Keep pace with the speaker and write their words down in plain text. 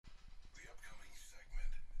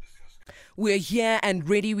We're here and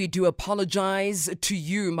ready. We do apologize to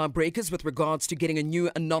you, my breakers, with regards to getting a new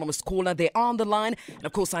anonymous caller. They are on the line. And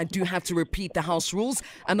of course, I do have to repeat the house rules.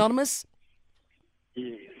 Anonymous?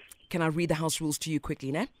 Yes. Can I read the house rules to you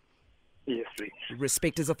quickly, Nat? Yes, please.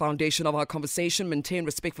 Respect is the foundation of our conversation. Maintain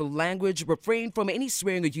respectful language. Refrain from any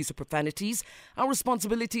swearing or use of profanities. Our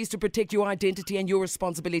responsibility is to protect your identity, and your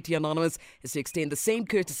responsibility, Anonymous, is to extend the same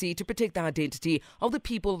courtesy to protect the identity of the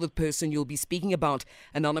people or the person you'll be speaking about.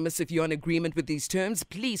 Anonymous, if you're in agreement with these terms,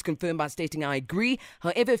 please confirm by stating I agree.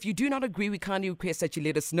 However, if you do not agree, we kindly request that you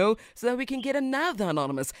let us know so that we can get another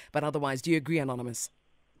Anonymous. But otherwise, do you agree, Anonymous?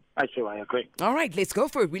 I agree. All right, let's go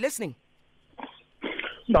for it. We're listening.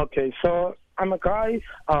 Okay, so I'm a guy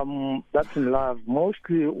that's in love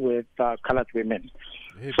mostly with colored women.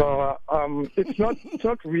 So it's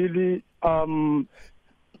not really because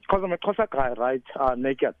I'm a Xhosa guy, right?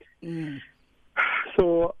 Naked.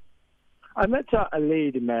 So I met a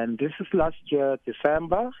lady, man. This is last year,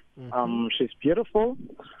 December. She's beautiful,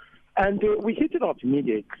 and we hit it off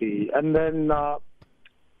immediately. And then a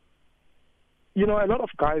lot of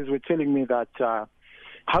guys were telling me that.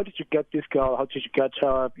 How did you get this girl? How did you get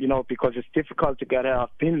her? Because it's difficult to get her.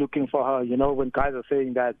 I've been looking for her, when guys are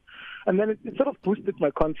saying that. And then it sort of boosted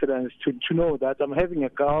my confidence to know that I'm having a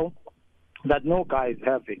girl that no guy is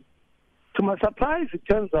having. To my surprise, it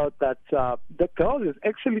turns out that the girl is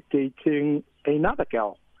actually dating another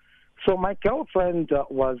girl. So my girlfriend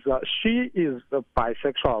she is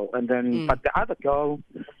bisexual, and then but the other girl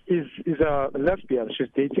is a lesbian. She's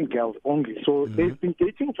dating girls only. So they've been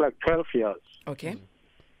dating for like 12 years. Okay.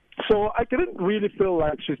 So I didn't really feel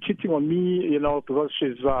like she's cheating on me, because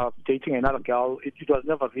she's dating another girl. It was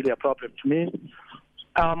never really a problem to me.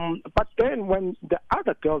 But then when the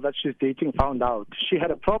other girl that she's dating found out, she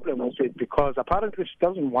had a problem with it because apparently she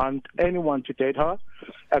doesn't want anyone to date her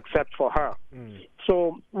except for her.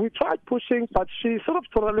 So we tried pushing, but she sort of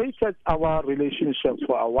tolerated our relationship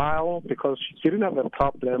for a while because she didn't have a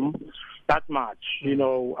problem that much,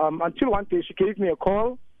 until one day she gave me a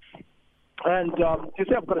call. And you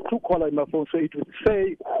see, I've got a Truecaller in my phone, so it would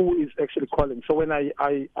say who is actually calling. So when I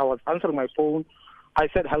was answering my phone, I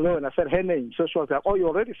said hello, and I said her name. So she was like, oh, you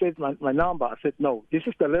already said my number. I said, no, this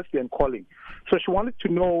is the lesbian calling. So she wanted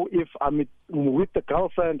to know if I'm with the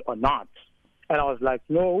girlfriend or not. And I was like,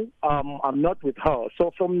 no, I'm not with her. So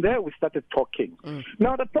from there, we started talking.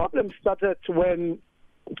 Now, the problem started when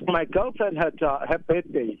my girlfriend had her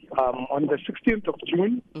birthday on the 16th of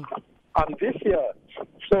June. This year.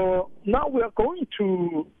 So now we are going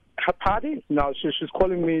to her party. Now she's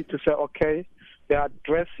calling me to say, okay, they are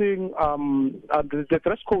dressing, the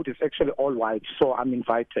dress code is actually all white, so I'm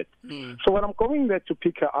invited. So when I'm going there to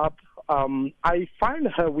pick her up, I find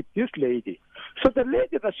her with this lady. So the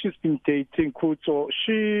lady that she's been dating, Kuto,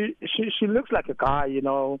 she looks like a guy,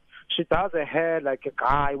 She does her hair like a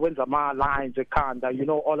guy, wears a lines, a kanda,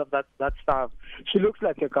 all of that stuff. She looks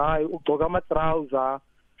like a guy, ugqoka trouser,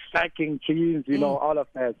 stacking jeans, all of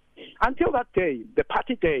that. Until that day, the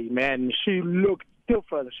party day, man, she looked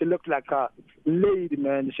different. She looked like a lady,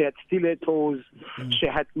 man. She had stilettos, she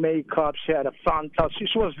had makeup, she had a front out. She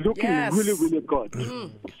was looking really, really good.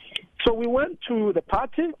 So we went to the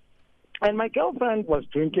party, and my girlfriend was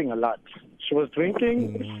drinking a lot. She was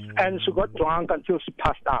drinking, and she got drunk until she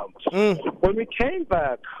passed out. When we came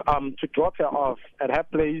back to drop her off at her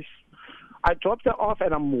place, I dropped her off,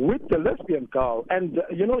 and I'm with the lesbian girl. And,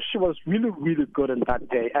 she was really, really good on that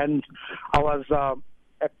day. And I was a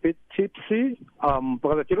bit tipsy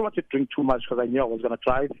because I didn't want to drink too much because I knew I was going to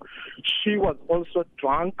drive. She was also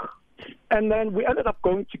drunk. And then we ended up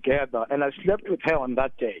going together, and I slept with her on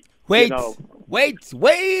that day. Wait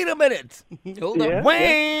a minute. Hold on.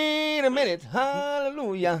 Wait a minute.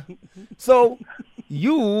 Hallelujah. So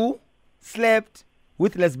you slept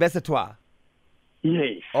with Lesbesatois.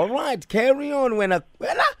 Yes. All right, carry on.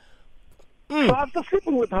 So after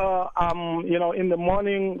sleeping with her, in the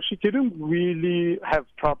morning, she didn't really have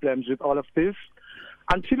problems with all of this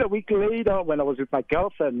until a week later when I was with my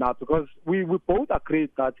girlfriend now, because we both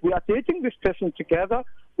agreed that we are dating this person together.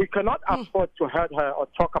 We cannot afford to hurt her or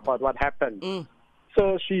talk about what happened.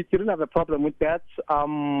 So she didn't have a problem with that.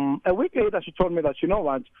 A week later, she told me that, you know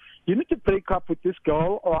what, you need to break up with this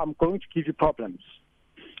girl or I'm going to give you problems.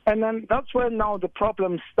 And then that's when now the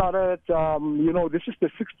problem started. This is the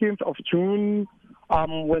 16th of June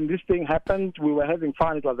when this thing happened. We were having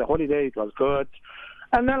fun. It was a holiday. It was good.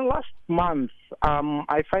 And then last month,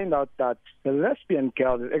 I find out that the lesbian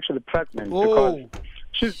girl is actually pregnant because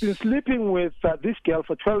she's been sleeping with this girl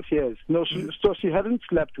for 12 years. So she hadn't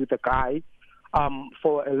slept with a guy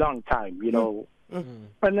for a long time,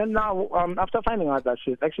 And then now, after finding out that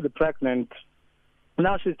she's actually pregnant,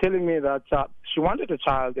 Now she's telling me that she wanted a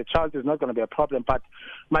child. The child is not going to be a problem, but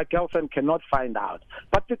my girlfriend cannot find out.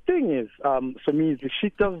 But the thing is, for me, is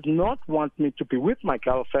she does not want me to be with my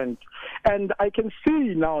girlfriend. And I can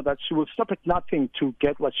see now that she will stop at nothing to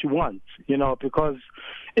get what she wants, because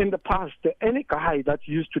in the past, any guy that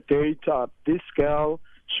used to date this girl,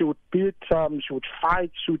 she would beat, she would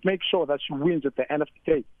fight, she would make sure that she wins at the end of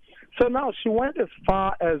the day. So now she went as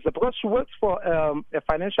far as, because she works for a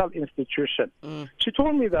financial institution, she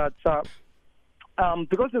told me that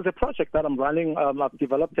because there's a project that I'm running, I've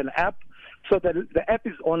developed an app. So the app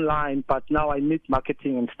is online, but now I need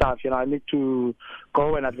marketing and stuff. I need to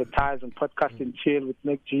go and advertise and podcast and chill with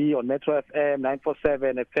Nick G or Metro FM,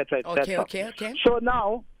 947, etc., etc. Okay. So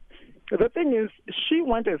now, the thing is, she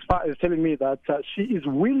went as far as telling me that she is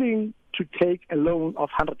willing to take a loan of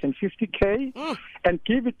 150K and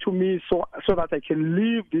give it to me so that I can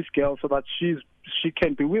leave this girl so that she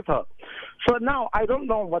can be with her. So now I don't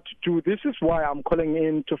know what to do. This is why I'm calling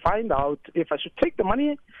in to find out if I should take the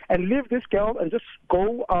money and leave this girl and just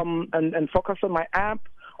go and focus on my app,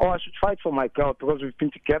 or I should fight for my girl because we've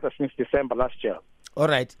been together since December last year. All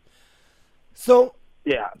right. So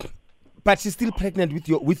yeah. But she's still pregnant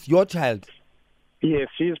with your child? Yes,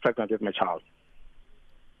 she is pregnant with my child.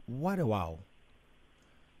 What a wow.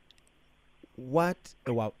 What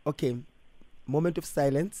a wow. Okay. Moment of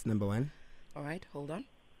silence, number one. All right, hold on.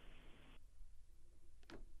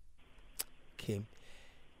 Okay.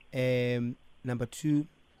 Number two,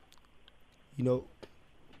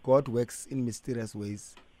 God works in mysterious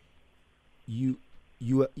ways. You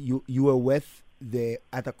were worth the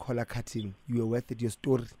other collar cutting. You were worth it, your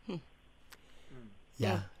story.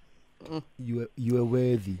 Yeah. You were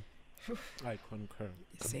worthy. I concur.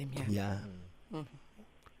 Same here. Yeah.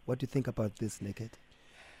 What do you think about this, Naked?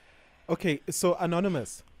 Okay, so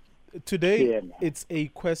Anonymous, today it's a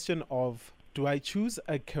question of, do I choose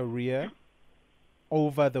a career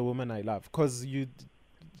over the woman I love? Because in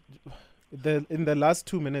the last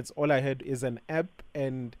 2 minutes, all I heard is an app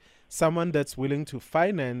and someone that's willing to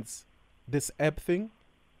finance this app thing.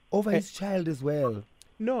 Over his child as well.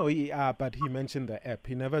 No, but he mentioned the app.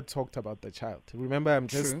 He never talked about the child. Remember,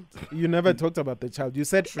 you never talked about the child. You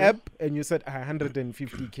said app and you said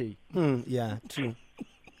 150K. Yeah, true.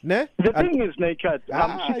 Ne? The thing is, Naked,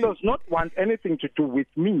 she does not want anything to do with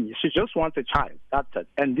me. She just wants a child. That's it.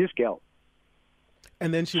 And this girl.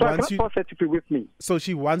 And then she so wants I cannot force her to be with me. So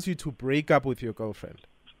she wants you to break up with your girlfriend.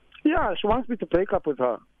 Yeah, she wants me to break up with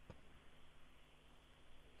her.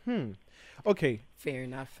 Okay. Fair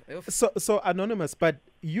enough. So Anonymous, but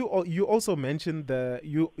you also mentioned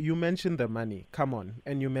you mentioned the money. Come on,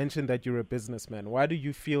 and you mentioned that you're a businessman. Why do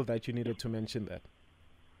you feel that you needed to mention that?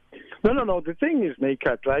 No. The thing is,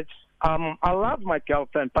 Naked, right? I love my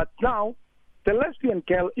girlfriend, but now the lesbian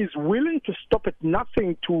girl is willing to stop at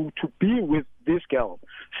nothing to be with this girl.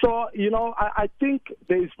 So, I think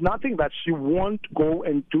there is nothing that she won't go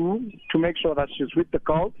and do to make sure that she's with the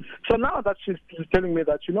girl. So now that she's telling me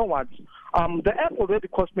that, you know what, the app already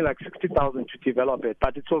cost me like 60,000 to develop it,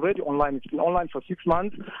 but it's already online. It's been online for 6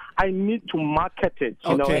 months. I need to market it.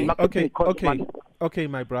 Okay,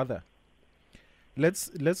 my brother.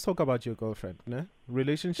 Let's talk about your girlfriend. Ne?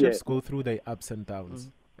 Relationships go through their ups and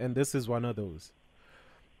downs. And this is one of those.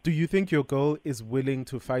 Do you think your girl is willing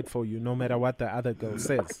to fight for you no matter what the other girl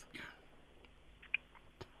says?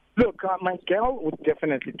 Look, my girl would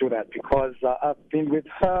definitely do that because I've been with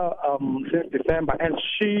her since December, and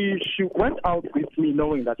she went out with me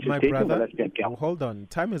knowing that she's dating a lesbian girl. Hold on.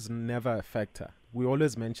 Time is never a factor. We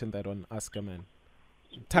always mention that on Ask a Man.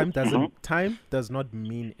 Time does not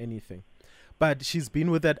mean anything. But she's been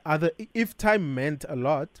with that other... If time meant a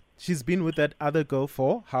lot, she's been with that other girl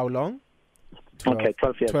for how long? 12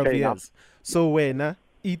 years. 12 years. So when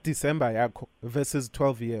eat December versus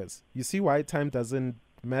 12 years. You see why time doesn't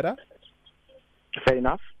matter? Fair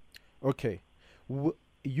enough. Okay.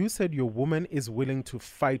 You said your woman is willing to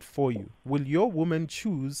fight for you. Will your woman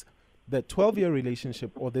choose the 12-year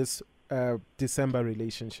relationship or this December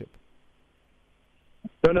relationship?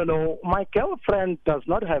 No. My girlfriend does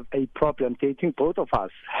not have a problem dating both of us.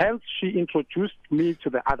 Hence, she introduced me to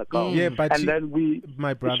the other girl. Yeah, but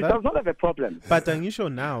my brother, she does not have a problem. But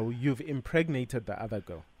Anisho, now you've impregnated the other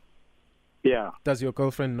girl. Yeah. Does your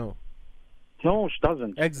girlfriend know? No, she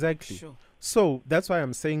doesn't. Exactly. Sure. So that's why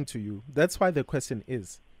I'm saying to you. That's why the question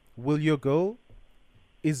is: is your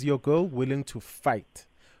girl willing to fight,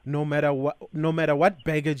 no matter what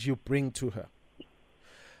baggage you bring to her?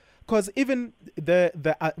 Because even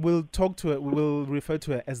we'll refer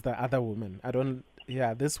to her as the other woman.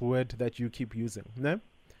 This word that you keep using. No?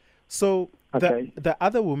 So the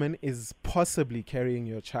other woman is possibly carrying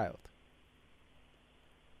your child.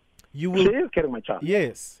 You She will. is carrying my child.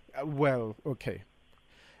 Yes. Well, okay.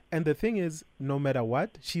 And the thing is, no matter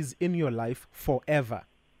what, she's in your life forever.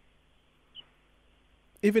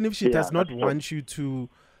 Even if she Yeah, does not that's true. want you to,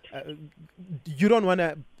 you don't want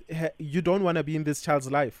to. You don't want to be in this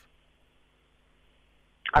child's life.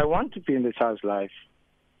 I want to be in the child's life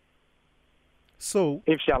So,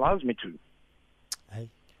 if she allows me to.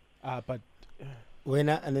 but When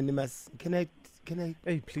anonymous, can I?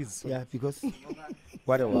 hey, please. Yeah, because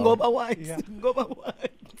what a wow. Ngoba what? Yeah. Ngoba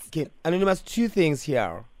what? Okay, anonymous. Two things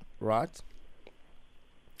here, right?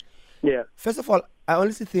 Yeah. First of all, I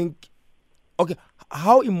honestly think, okay,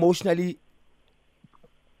 how emotionally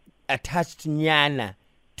attached Nyana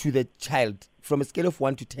to the child from a scale of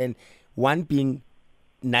 1 to 10, 1 being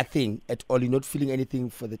nothing at all, you're not feeling anything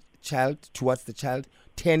for the child, towards the child,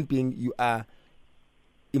 10 being you are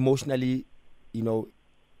emotionally,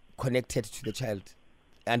 connected to the child,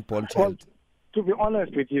 unborn Well, child. to be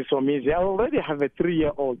honest with you, Somizi, I already have a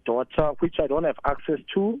 3-year-old daughter, which I don't have access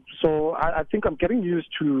to. So I think I'm getting used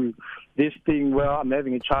to this thing where I'm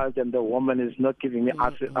having a child and the woman is not giving me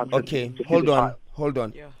access. Okay, to see hold the on, child. hold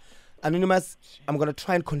on. Yeah. Anonymous, I'm going to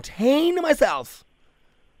try and contain myself.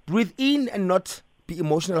 Breathe in and not be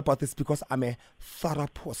emotional about this because I'm a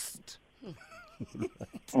therapist.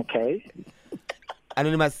 Okay.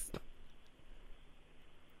 Anonymous,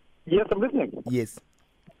 Yes, I'm listening. yes.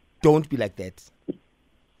 Don't be like that.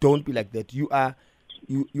 Don't be like that. You are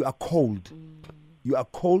cold. You are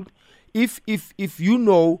cold. If you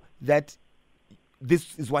know that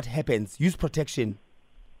this is what happens, use protection.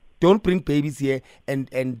 Don't bring babies here and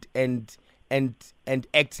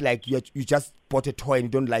act like you just bought a toy and you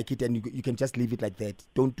don't like it and you can just leave it like that.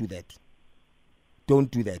 Don't do that.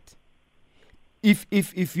 Don't do that. If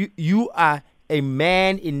you are a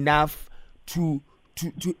man enough to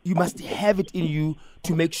you must have it in you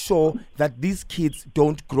to make sure that these kids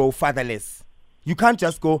don't grow fatherless. You can't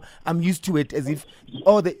just go, I'm used to it, as if,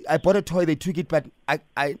 I bought a toy, they took it, but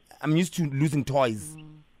I'm used to losing toys.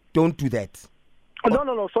 Don't do that. Oh,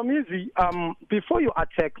 no. Somizi, before you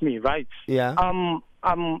attack me, right? Yeah.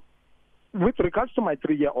 With regards to my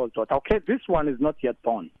 3-year-old daughter, okay, this one is not yet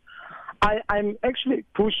born. I'm actually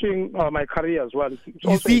pushing my career as well. It's You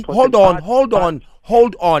also see, important,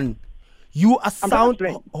 hold on. You are sound.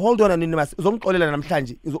 explaining. Hold on, Anonymous. Uzongixolela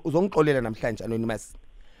namhlanje, Anonymous.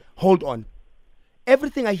 Hold on.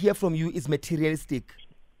 Everything I hear from you is materialistic.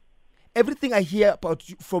 Everything I hear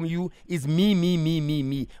from you is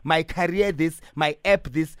me. My career this, my app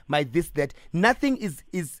this, my this that. Nothing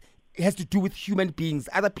has to do with human beings,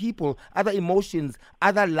 other people, other emotions,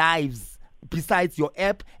 other lives besides your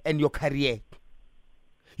app and your career.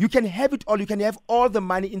 You can have it all. You can have all the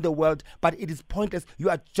money in the world, but it is pointless. You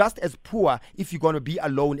are just as poor if you're going to be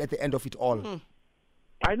alone at the end of it all.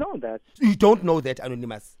 I know that. You don't know that,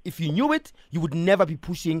 Anonymous. If you knew it, you would never be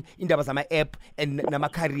pushing Indaba Zama app and Nama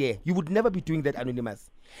career. You would never be doing that, Anonymous.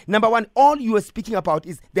 Number one, all you are speaking about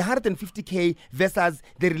is the 150K versus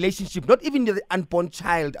the relationship, not even the unborn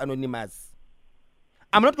child, Anonymous.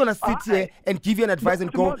 I'm not going to sit here and give you an advice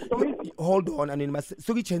and go, hold on, Anonymous.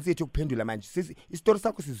 So we chance to pendula man.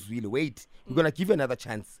 Wait, we're going to give you another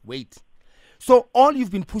chance. Wait. So all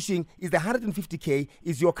you've been pushing is the 150K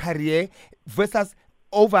is your career versus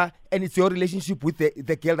over, and it's your relationship with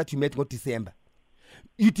the girl that you met in December.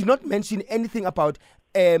 You did not mention anything about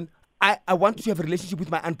I want to have a relationship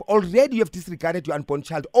with my unborn. Already you have disregarded your unborn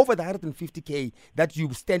child over the 150K that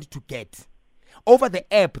you stand to get. Over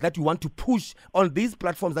the app that you want to push on these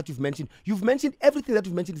platforms that you've mentioned. You've mentioned everything that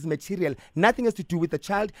you've mentioned is material. Nothing has to do with the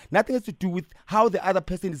child. Nothing has to do with how the other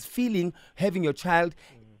person is feeling having your child.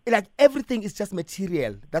 Like everything is just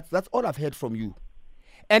material. That's all I've heard from you.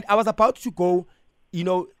 And I was about to go,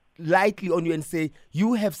 lightly on you and say,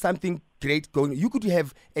 you have something great going. You could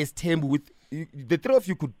have a stem with, the three of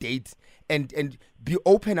you could date and be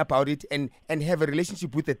open about it and have a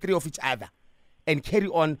relationship with the three of each other and carry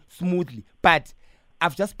on smoothly. But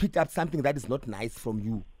I've just picked up something that is not nice from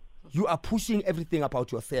you. You are pushing everything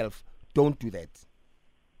about yourself. Don't do that.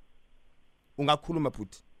 Ungakhuluma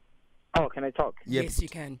Put. Oh, can I talk? Yes, you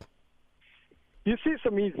can. You see,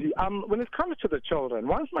 Somizi, when it comes to the children,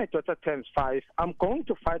 once my daughter turns 5, I'm going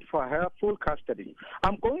to fight for her full custody.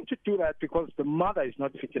 I'm going to do that because the mother is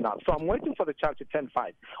not fit enough. So I'm waiting for the child to turn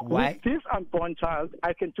 5. Why? With this unborn child,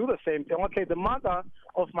 I can do the same thing. Okay, the mother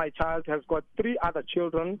of my child has got 3 other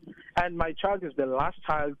children, and my child is the last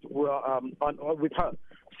child with her.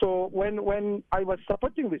 So when I was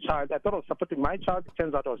supporting the child, I thought I was supporting my child. It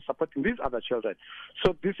turns out I was supporting these other children.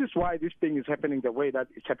 So this is why this thing is happening the way that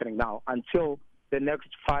it's happening now, until the next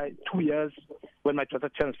 2 years, when my daughter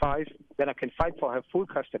turns 5, then I can fight for her full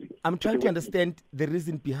custody. I'm trying to understand the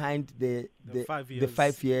reason behind the 5 years. the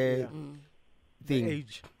 5 year Yeah. thing.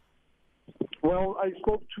 Age. Well, I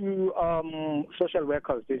spoke to social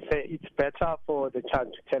workers. They say it's better for the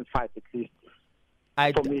child to turn 5 at least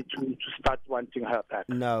for me to start wanting her back.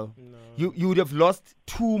 No. You would have lost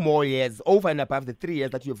 2 more years over and above the 3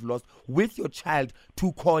 years that you have lost with your child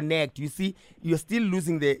to connect. You see, you're still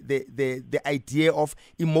losing the idea of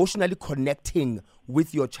emotionally connecting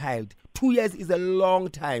with your child. 2 years is a long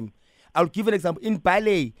time. I'll give an example. In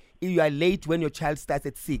ballet, if you are late when your child starts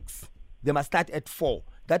at 6, they must start at 4.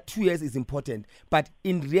 That 2 years is important. But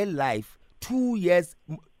in real life, 2 years,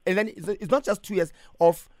 and then it's not just 2 years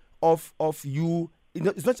of you.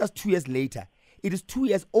 It's not just 2 years later. It is 2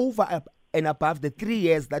 years over and above the 3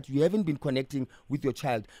 years that you haven't been connecting with your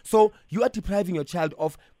child. So you are depriving your child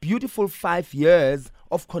of beautiful 5 years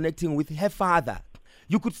of connecting with her father.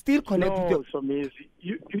 You could still connect with your... So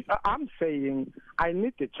I'm saying I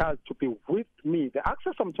need the child to be with me. The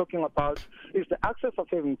access I'm talking about is the access of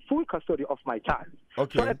having full custody of my child.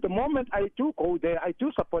 Okay. So at the moment, I do go there. I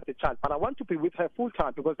do support the child, but I want to be with her full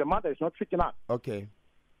time because the mother is not fit enough. Okay.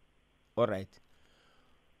 All right.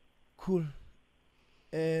 Cool.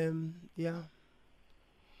 Yeah.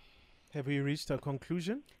 Have we reached a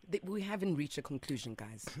conclusion? We haven't reached a conclusion,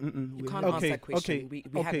 guys. Mm-mm, You we can't haven't. ask that question. We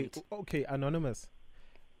haven't. Okay, Anonymous.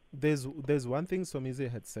 There's one thing Somizi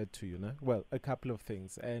had said to you, nah? Well, a couple of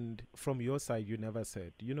things. And from your side, you never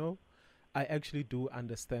said, I actually do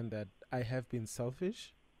understand that I have been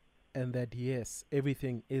selfish and that, yes,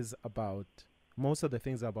 everything is about, most of the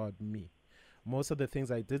things are about me. Most of the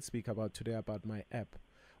things I did speak about today about my app.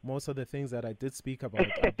 Most of the things that I did speak about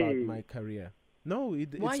my career. No, Why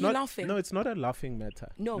it's are you not laughing? No, it's not a laughing matter.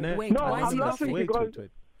 No, Nah, wait, No, why is I'm he laughing laughing? because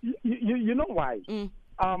you know why?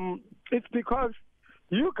 It's because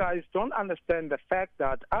you guys don't understand the fact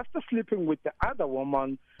that after sleeping with the other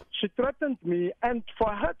woman, she threatened me, and for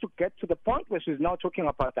her to get to the point where she's now talking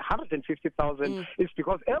about the 150,000 is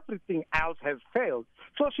because everything else has failed.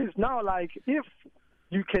 So she's now like, if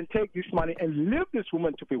you can take this money and leave this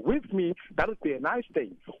woman to be with me, that would be a nice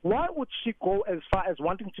thing. Why would she go as far as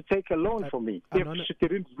wanting to take a loan from me if she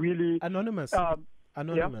didn't really... Anonymous.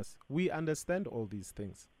 We understand all these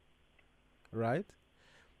things, right?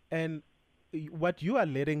 And what you are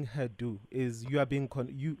letting her do is you are being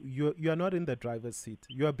you are not in the driver's seat.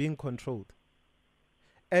 You are being controlled,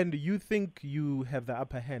 and you think you have the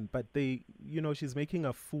upper hand, but she's making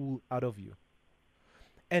a fool out of you.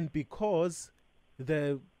 And because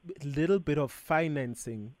the little bit of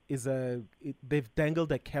financing is they've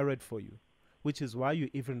dangled a carrot for you, which is why you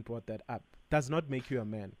even brought that up. Does not make you a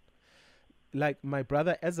man. Like my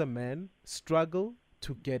brother, as a man, struggle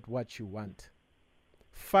to get what you want.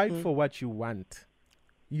 Fight for what you want.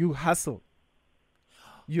 You hustle.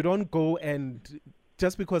 You don't go and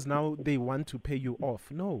just because now they want to pay you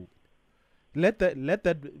off. No.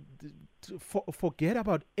 Forget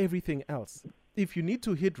about everything else. If you need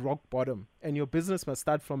to hit rock bottom and your business must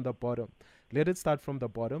start from the bottom, let it start from the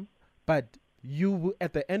bottom. But you will,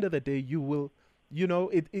 at the end of the day, you will, you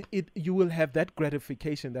will have that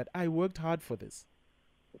gratification that I worked hard for this.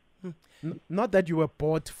 Not that you were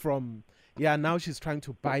bought from, now she's trying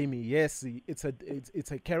to buy me. Yes, it's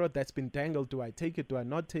a carrot that's been dangled. Do I take it? Do I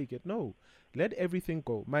not take it? No. Let everything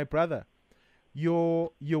go. My brother,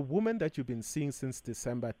 your woman that you've been seeing since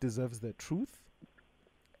December deserves the truth.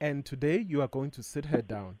 And today you are going to sit her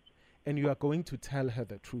down and you are going to tell her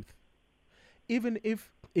the truth. Even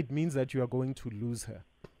if it means that you are going to lose her,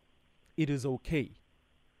 it is okay.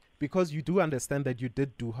 Because you do understand that you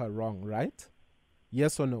did do her wrong, right?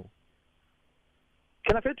 Yes or no?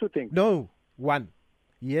 Can I say two things? No. One.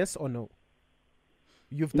 Yes or no?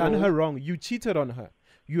 You've done her wrong. You cheated on her.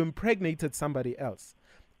 You impregnated somebody else.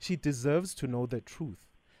 She deserves to know the truth.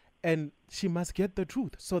 And she must get the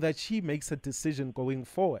truth so that she makes a decision going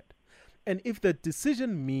forward. And if the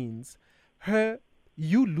decision means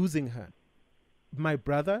you losing her, my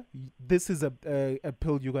brother, this is a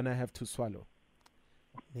pill you're going to have to swallow.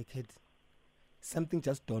 Naked. Something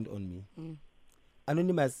just dawned on me.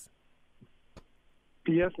 Anonymous.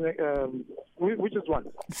 Yes, which is one?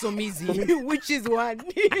 Somizi. Which is one?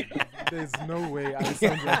 There's no way I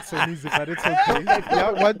sound like Somizi, but it's okay.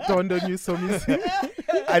 Yeah, what dawned on you, Somizi?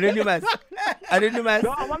 Anonymous.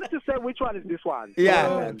 No, I wanted to say which one is this one. Yeah.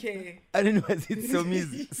 Okay. Anonymous, it's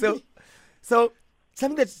Somizi. So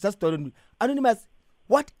something that just dawned on me. Anonymous,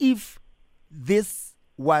 what if this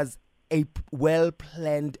was a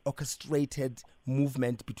well-planned, orchestrated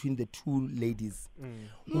movement between the two ladies,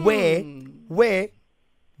 where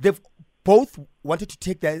they've both wanted to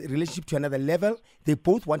take their relationship to another level. They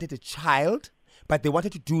both wanted a child, but they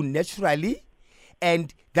wanted to do naturally.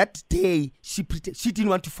 And that day, she didn't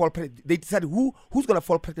want to fall pregnant. They decided who's going to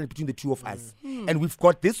fall pregnant between the two of us. And we've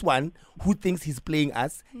got this one who thinks he's playing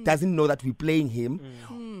us, doesn't know that we're playing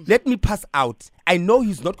him. Let me pass out. I know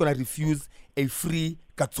he's not going to refuse a free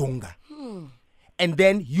Katsonga. And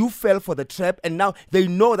then you fell for the trap, and now they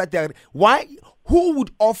know that they're... Who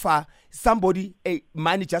would offer somebody a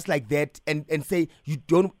money just like that and say,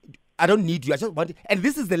 I don't need you, I just want it. And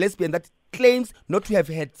this is the lesbian that claims not to have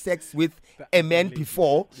had sex with a man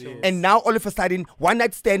before, and now all of a sudden one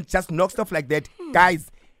night stand just knocks stuff like that. Guys,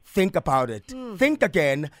 think about it. Think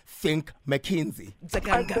again. Think McKinsey.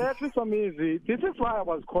 Exactly, for me, this is why I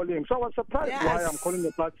was calling. So I was surprised why I'm calling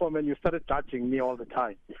the platform and you started judging me all the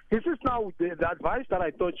time. This is now the advice that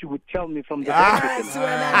I thought you would tell me from the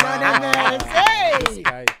Hey,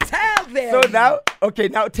 tell them. So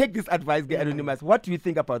now take this advice, get Anonymous. What do you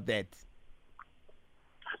think about that?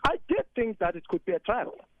 I did think that it could be a trap,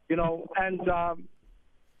 and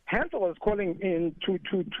hence I was calling in to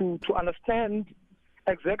understand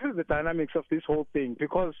exactly the dynamics of this whole thing,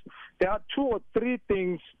 because there are 2 or 3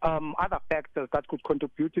 things, other factors that could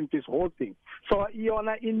contribute in this whole thing. So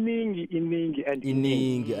Iona iningi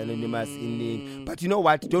Anonymous. But you know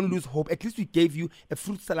what? Don't lose hope. At least we gave you a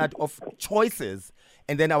fruit salad of choices,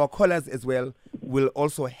 and then our callers as well will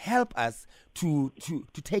also help us to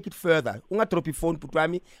take it further. Drop your phone,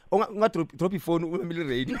 Putwami. Drop your phone.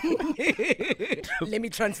 Let me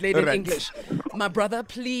translate in English. My brother,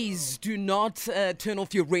 please do not turn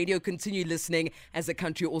off your radio. Continue listening as the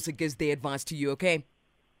country also gives their advice to you, okay?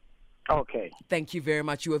 Okay. Thank you very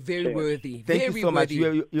much. You are very worthy. Thank you so much.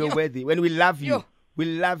 You're worthy. When we love you, we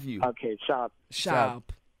love you. Okay,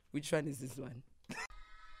 sharp. Which one is this one?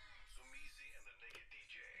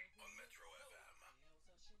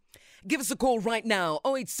 Give us a call right now,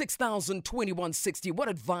 086,000 2160. What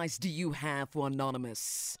advice do you have for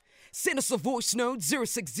Anonymous? Send us a voice note,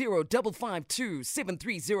 060 552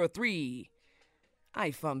 7303.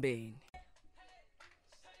 Ifambane.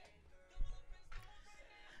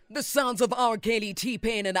 The sounds of R. Kelly,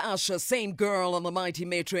 T-Pain, and Usher, same girl on the mighty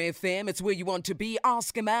Metro FM. It's where you want to be.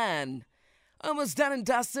 Ask a man. Almost done and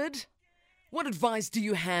dusted? What advice do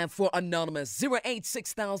you have for Anonymous?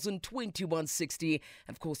 086,000 2160.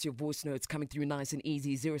 And of course, your voice notes coming through nice and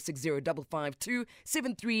easy. 060 552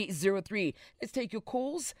 7303. Let's take your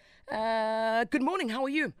calls. Good morning. How are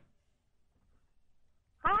you?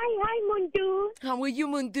 Hi, Mundu. How are you,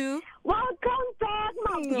 Mundu? Welcome back,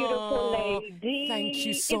 my beautiful lady. Thank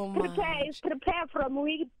you so much. Prepare from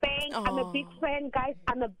Wheatbank. I'm a big fan, guys.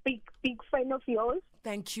 I'm a big fan of yours.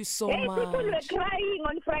 Thank you so much. much. People were crying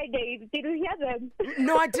on Friday. Did you hear them?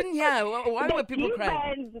 No, I didn't hear. Why were people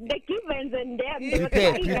crying? The Givens and them.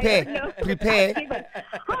 Prepare.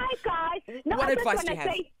 Hi, guys. No, what advice do you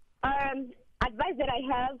have? Advice that I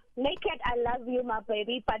have, naked, I love you, my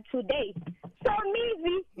baby, but today, so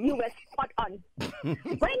easy, you were spot on.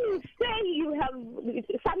 When you say you have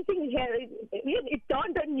something here, it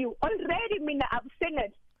dawned on you. Already, Mina, I've seen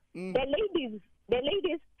it. The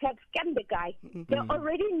ladies have scammed the guy. They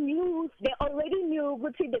already knew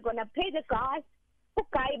what they're going to pay the guy.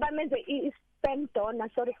 Okay, but is spam donor.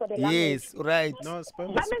 Sorry for the language. Yes, right. No,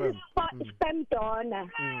 spam. Spam donor.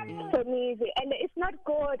 So easy. And it's not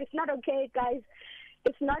good. It's not okay, guys.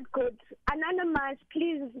 It's not good. Anonymous,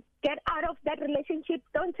 please get out of that relationship.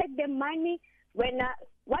 Don't take the money. When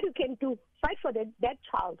what you can do, fight for that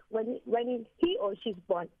child when he or she's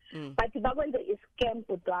born. But when there is scam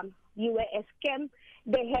with them, you were a scam.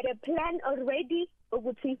 They had a plan already.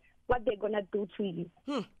 Would see what they're gonna do to you.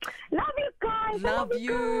 Love you guys. Love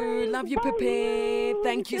you, Pepe.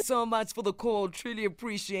 Thank you so much for the call. Truly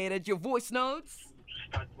appreciate it. Your voice notes.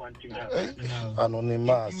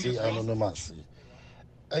 Anonymous.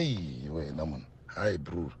 Hey, wait, Naman. Hi,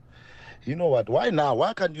 bro. You know what? Why now?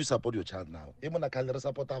 Why can't you support your child now?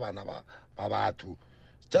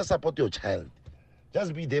 Just support your child.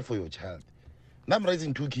 Just be there for your child. Now I'm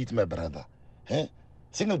raising 2 kids, my brother.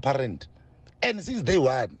 Single parent. And since day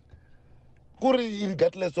one,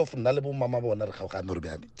 regardless of Nalebo Mama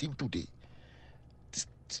till today.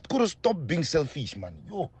 Stop being selfish, man.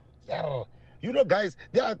 You know, guys,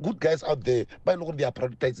 there are good guys out there, but look, they are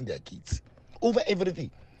prioritizing their kids over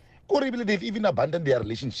everything. They've even abandoned their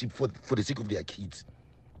relationship for the sake of their kids.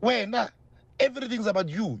 When everything's about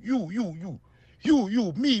you,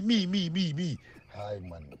 me. Hi,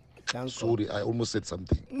 man. Sorry, I almost said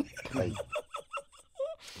something. Hi.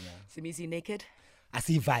 Simizi naked?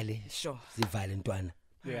 Sure. Violent one.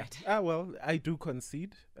 Yeah. Right. Well, I do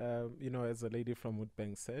concede. As a lady from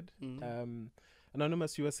Woodbank said,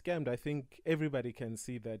 Anonymous, you were scammed. I think everybody can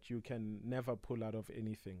see that you can never pull out of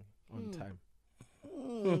anything on time.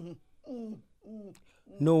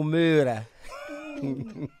 No murder.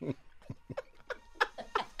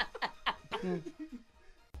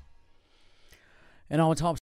 In our top